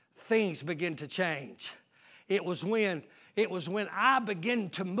 Things begin to change. It was when I began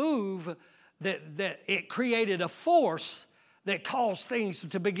to move that it created a force that caused things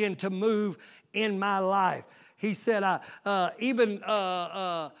to begin to move in my life. He said, the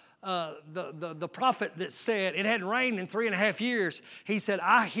prophet that said it hadn't rained in 3.5 years, he said,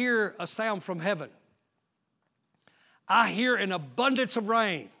 I hear a sound from heaven. I hear an abundance of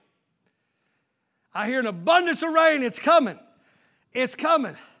rain. I hear an abundance of rain. It's coming. It's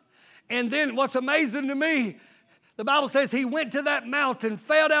coming. And then what's amazing to me, the Bible says he went to that mountain,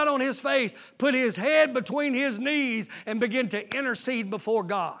 fell down on his face, put his head between his knees, and began to intercede before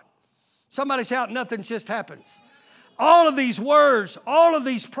God. Somebody shout, nothing just happens. All of these words, all of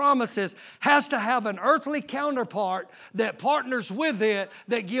these promises has to have an earthly counterpart that partners with it,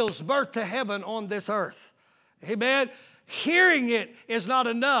 that gives birth to heaven on this earth. Amen? Hearing it is not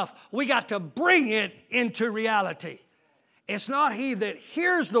enough. We got to bring it into reality. It's not he that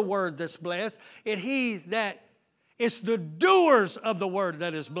hears the word that's blessed. It's the doers of the word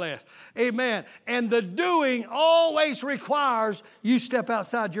that is blessed. Amen. And the doing always requires you step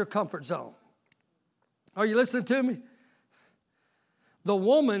outside your comfort zone. Are you listening to me? The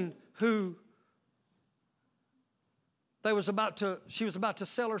woman who she was about to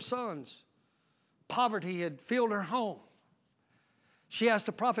sell her sons. Poverty had filled her home. She asked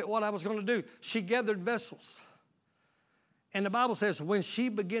the prophet what I was going to do. She gathered vessels. And the Bible says when she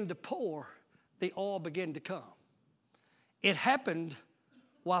began to pour, the oil began to come. It happened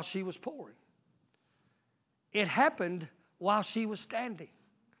while she was pouring. It happened while she was standing.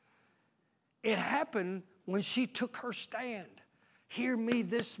 It happened when she took her stand. Hear me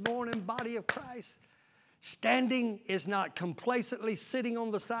this morning, body of Christ. Standing is not complacently sitting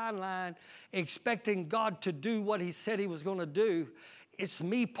on the sideline expecting God to do what he said he was going to do. It's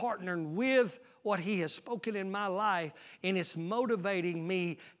me partnering with what he has spoken in my life, and it's motivating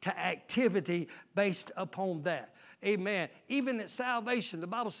me to activity based upon that. Amen. Even at salvation, the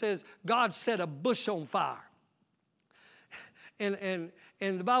Bible says God set a bush on fire. And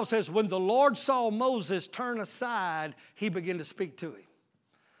the Bible says when the Lord saw Moses turn aside, he began to speak to him.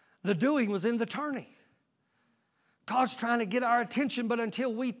 The doing was in the turning. God's trying to get our attention, but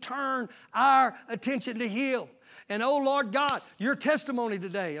until we turn our attention to him. And oh Lord God, your testimony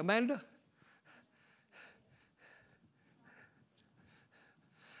today, Amanda.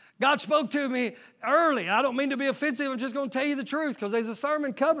 God spoke to me early. I don't mean to be offensive. I'm just going to tell you the truth because there's a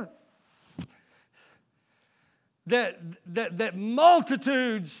sermon coming. That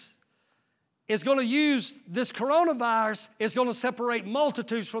multitudes is going to use this coronavirus, is going to separate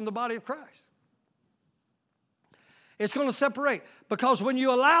multitudes from the body of Christ. It's going to separate because when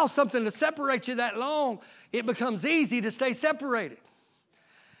you allow something to separate you that long, it becomes easy to stay separated.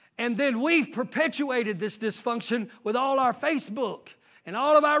 And then we've perpetuated this dysfunction with all our Facebook and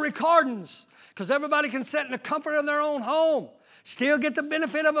all of our recordings, because everybody can sit in the comfort of their own home, still get the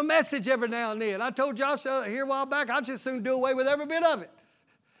benefit of a message every now and then. I told Josh here a while back, I'd just soon do away with every bit of it.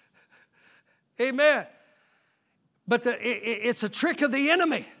 Amen. But it's a trick of the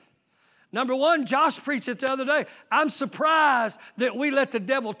enemy. Number one, Josh preached it the other day. I'm surprised that we let the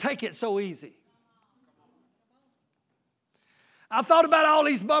devil take it so easy. I thought about all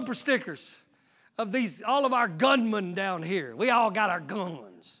these bumper stickers of all of our gunmen down here. We all got our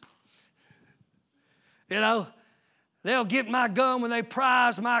guns. You know, they'll get my gun when they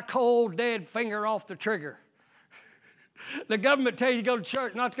prize my cold, dead finger off the trigger. The government tell you to go to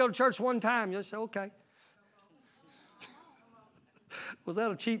church, not to go to church one time. You say, okay. Was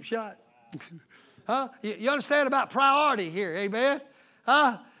that a cheap shot? Huh? You understand about priority here, amen?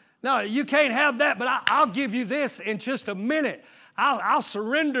 Huh? No, you can't have that, but I'll give you this in just a minute. I'll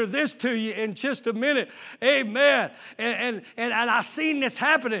surrender this to you in just a minute. Amen. And I've seen this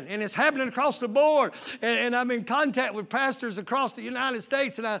happening, and it's happening across the board. And I'm in contact with pastors across the United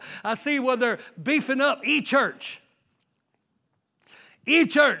States, and I see where they're beefing up e-church.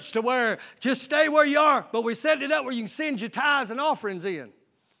 E-church to where just stay where you are, but we set it up where you can send your tithes and offerings in.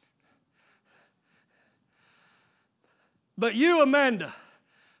 But you, Amanda,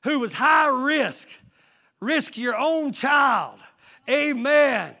 who was high risk your own child,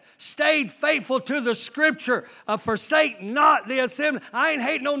 amen, stayed faithful to the scripture, forsake not the assembly. I ain't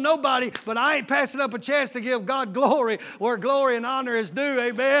hating on nobody, but I ain't passing up a chance to give God glory where glory and honor is due,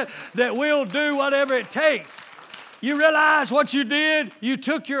 amen, that we'll do whatever it takes. You realize what you did? You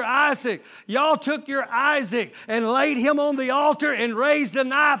took your Isaac. Y'all took your Isaac and laid him on the altar and raised the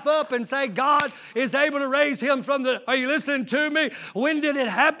knife up and say, God is able to raise him from the... Are you listening to me? When did it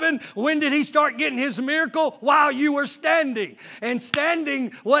happen? When did he start getting his miracle? While you were standing. And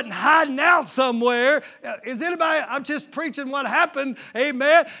standing wasn't hiding out somewhere. Is anybody... I'm just preaching what happened.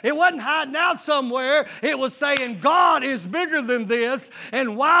 Amen. It wasn't hiding out somewhere. It was saying, God is bigger than this.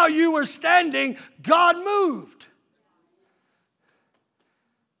 And while you were standing, God moved.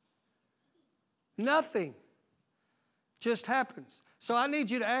 Nothing just happens. So I need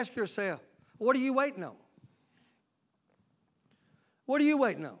you to ask yourself, what are you waiting on? What are you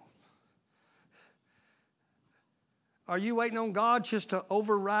waiting on? Are you waiting on God just to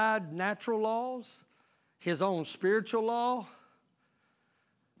override natural laws, his own spiritual law,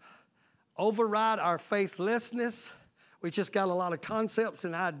 override our faithlessness? We just got a lot of concepts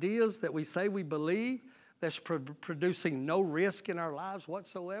and ideas that we say we believe that's producing no risk in our lives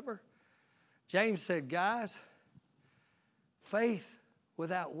whatsoever. James said, guys, faith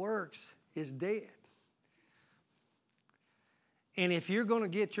without works is dead. And if you're going to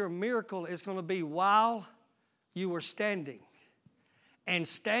get your miracle, it's going to be while you were standing. And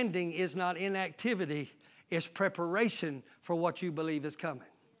standing is not inactivity, it's preparation for what you believe is coming.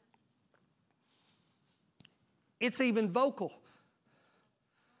 It's even vocal.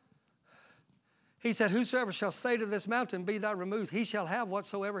 He said, whosoever shall say to this mountain, be thou removed, he shall have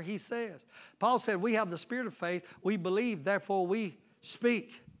whatsoever he says. Paul said, we have the spirit of faith. We believe, therefore we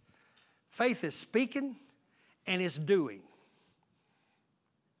speak. Faith is speaking and it's doing.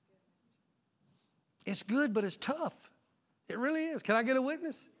 It's good, but it's tough. It really is. Can I get a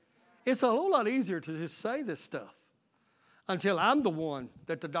witness? It's a whole lot easier to just say this stuff until I'm the one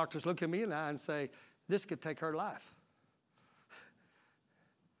that the doctors look at me in the eye and say, this could take her life.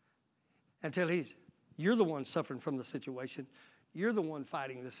 Until you're the one suffering from the situation. You're the one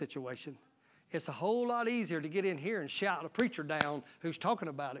fighting the situation. It's a whole lot easier to get in here and shout a preacher down who's talking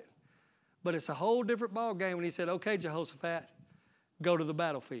about it. But it's a whole different ball game when he said, okay, Jehoshaphat, go to the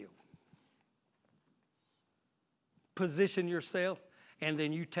battlefield. Position yourself, and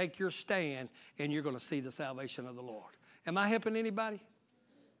then you take your stand, and you're going to see the salvation of the Lord. Am I helping anybody?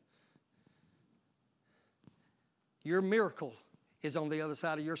 Your miracle is on the other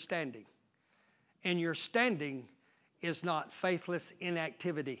side of your standing. And your standing is not faithless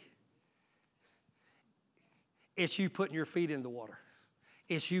inactivity. It's you putting your feet in the water.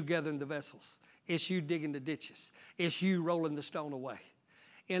 It's you gathering the vessels. It's you digging the ditches. It's you rolling the stone away.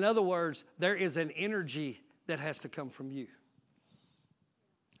 In other words, there is an energy that has to come from you.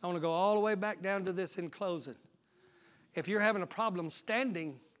 I want to go all the way back down to this in closing. If you're having a problem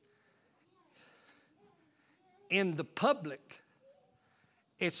standing in the public,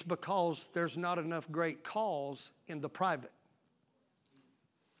 it's because there's not enough great cause in the private.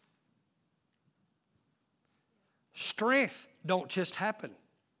 Strength don't just happen.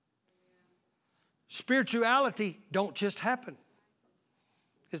 Spirituality don't just happen.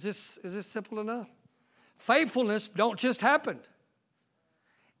 Is this simple enough? Faithfulness don't just happen.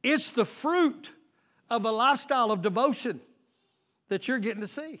 It's the fruit of a lifestyle of devotion that you're getting to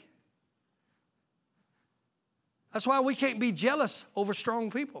see. That's why we can't be jealous over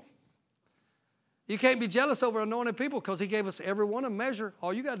strong people. You can't be jealous over anointed people because he gave us every one a measure.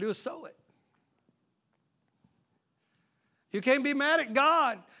 All you got to do is sow it. You can't be mad at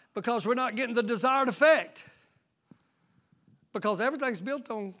God because we're not getting the desired effect. Because everything's built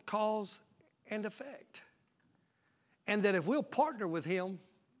on cause and effect. And that if we'll partner with Him,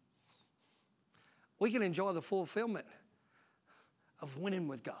 we can enjoy the fulfillment of winning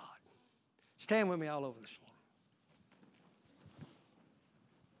with God. Stand with me all over this morning.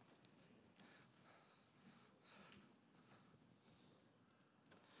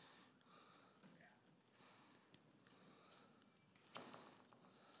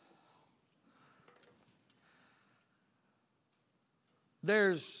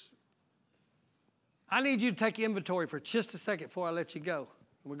 I need you to take inventory for just a second before I let you go.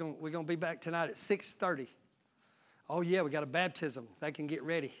 We're going to be back tonight at 6:30. Oh, yeah, we got a baptism. They can get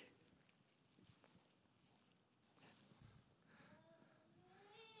ready.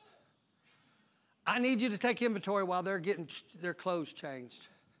 I need you to take inventory while they're getting their clothes changed.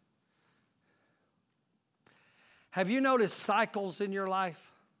 Have you noticed cycles in your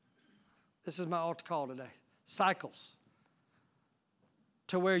life? This is my altar call today. Cycles.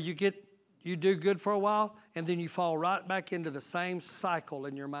 To where you do good for a while, and then you fall right back into the same cycle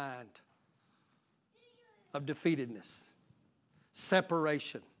in your mind of defeatedness,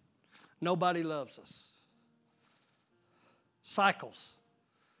 separation. Nobody loves us. Cycles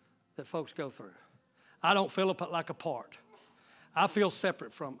that folks go through. I don't feel like a part. I feel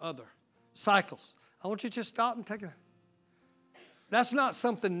separate from other. Cycles. I want you to just stop and take a... That's not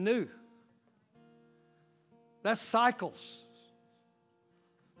something new. That's cycles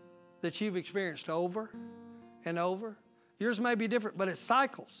that you've experienced over and over. Yours may be different, but it's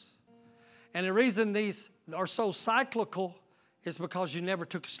cycles. And the reason these are so cyclical is because you never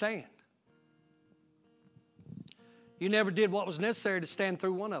took a stand. You never did what was necessary to stand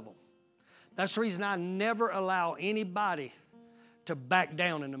through one of them. That's the reason I never allow anybody to back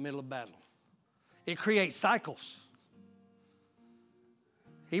down in the middle of battle. It creates cycles.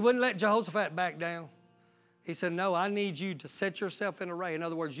 He wouldn't let Jehoshaphat back down. He said, no, I need you to set yourself in array. In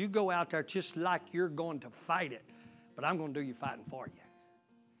other words, you go out there just like you're going to fight it, but I'm going to do your fighting for you.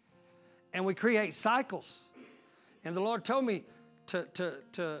 And we create cycles. And the Lord told me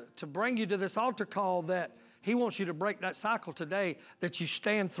to bring you to this altar call that He wants you to break that cycle today, that you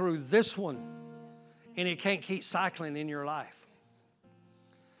stand through this one and it can't keep cycling in your life.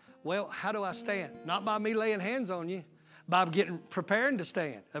 Well, how do I stand? Not by me laying hands on you, by preparing to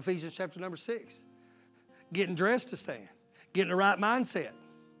stand. Ephesians chapter number 6. Getting dressed to stand. Getting the right mindset.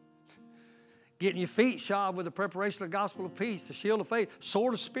 Getting your feet shod with the preparation of the gospel of peace, the shield of faith,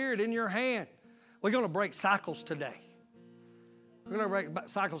 sword of spirit in your hand. We're going to break cycles today. We're going to break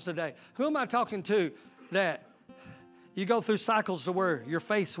cycles today. Who am I talking to that you go through cycles to where your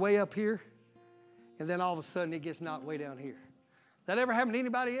faith's way up here and then all of a sudden it gets knocked way down here? That ever happened to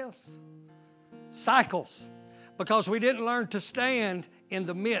anybody else? Cycles. Because we didn't learn to stand in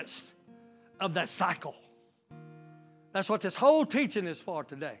the midst of that cycle. That's what this whole teaching is for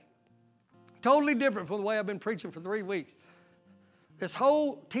today. Totally different from the way I've been preaching for 3 weeks. This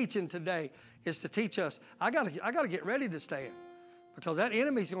whole teaching today is to teach us, I got to get ready to stand because that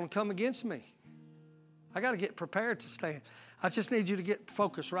enemy's going to come against me. I got to get prepared to stand. I just need you to get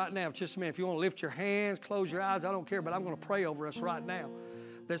focused right now. Just a minute. If you want to lift your hands, close your eyes, I don't care, but I'm going to pray over us right now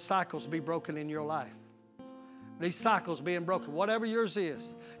that cycles be broken in your life. These cycles being broken, whatever yours is.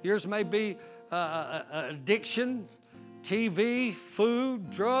 Yours may be addiction, TV,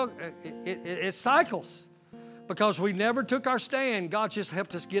 food, drug. It cycles because we never took our stand. God just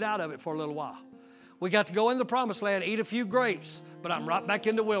helped us get out of it for a little while. We got to go in the promised land, eat a few grapes, but I'm right back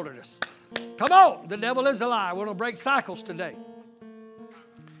in the wilderness. Come on, the devil is a lie. We're going to break cycles today.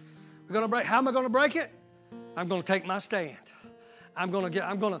 We're going to break. How am I going to break it? I'm going to take my stand. I'm going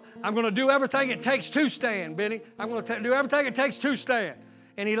to do everything it takes to stand, Benny. I'm going to do everything it takes to stand.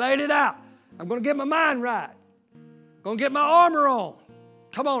 And he laid it out. I'm going to get my mind right. I'm going to get my armor on.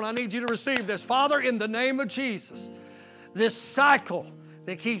 Come on, I need you to receive this. Father, in the name of Jesus, this cycle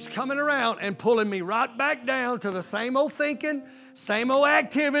that keeps coming around and pulling me right back down to the same old thinking, same old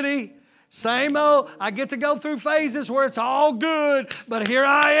activity, same old, I get to go through phases where it's all good, but here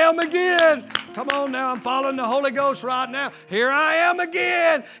I am again. Come on now, I'm following the Holy Ghost right now. Here I am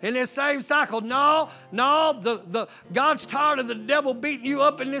again in this same cycle. No, God's tired of the devil beating you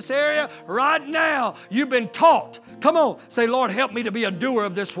up in this area. Right now, you've been taught. Come on, say, Lord, help me to be a doer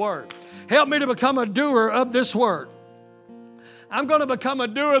of this word. Help me to become a doer of this word. I'm going to become a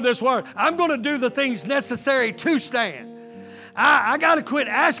doer of this word. I'm going to do the things necessary to stand. I got to quit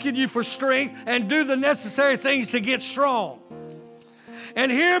asking you for strength and do the necessary things to get strong.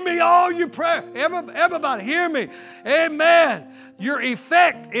 And hear me, all you prayer. Everybody, hear me. Amen. Your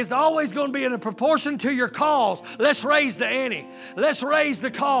effect is always going to be in a proportion to your cause. Let's raise the ante. Let's raise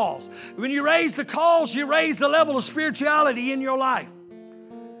the cause. When you raise the cause, you raise the level of spirituality in your life.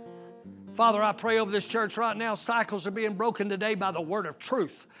 Father, I pray over this church right now. Cycles are being broken today by the word of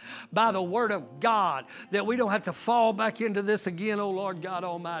truth, by the word of God, that we don't have to fall back into this again, oh Lord God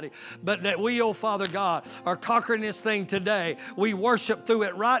Almighty, but that we, oh Father God, are conquering this thing today. We worship through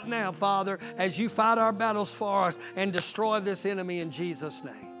it right now, Father, as you fight our battles for us and destroy this enemy in Jesus'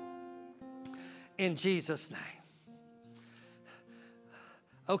 name. In Jesus' name.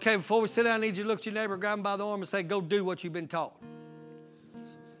 Okay, before we sit down, I need you to look at your neighbor, grab him by the arm and say, go do what you've been taught.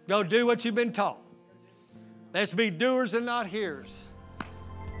 Go do what you've been taught. Let's be doers and not hearers.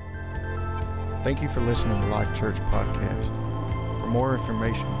 Thank you for listening to Life Church Podcast. For more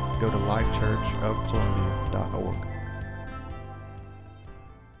information, go to lifechurchofcolumbia.org.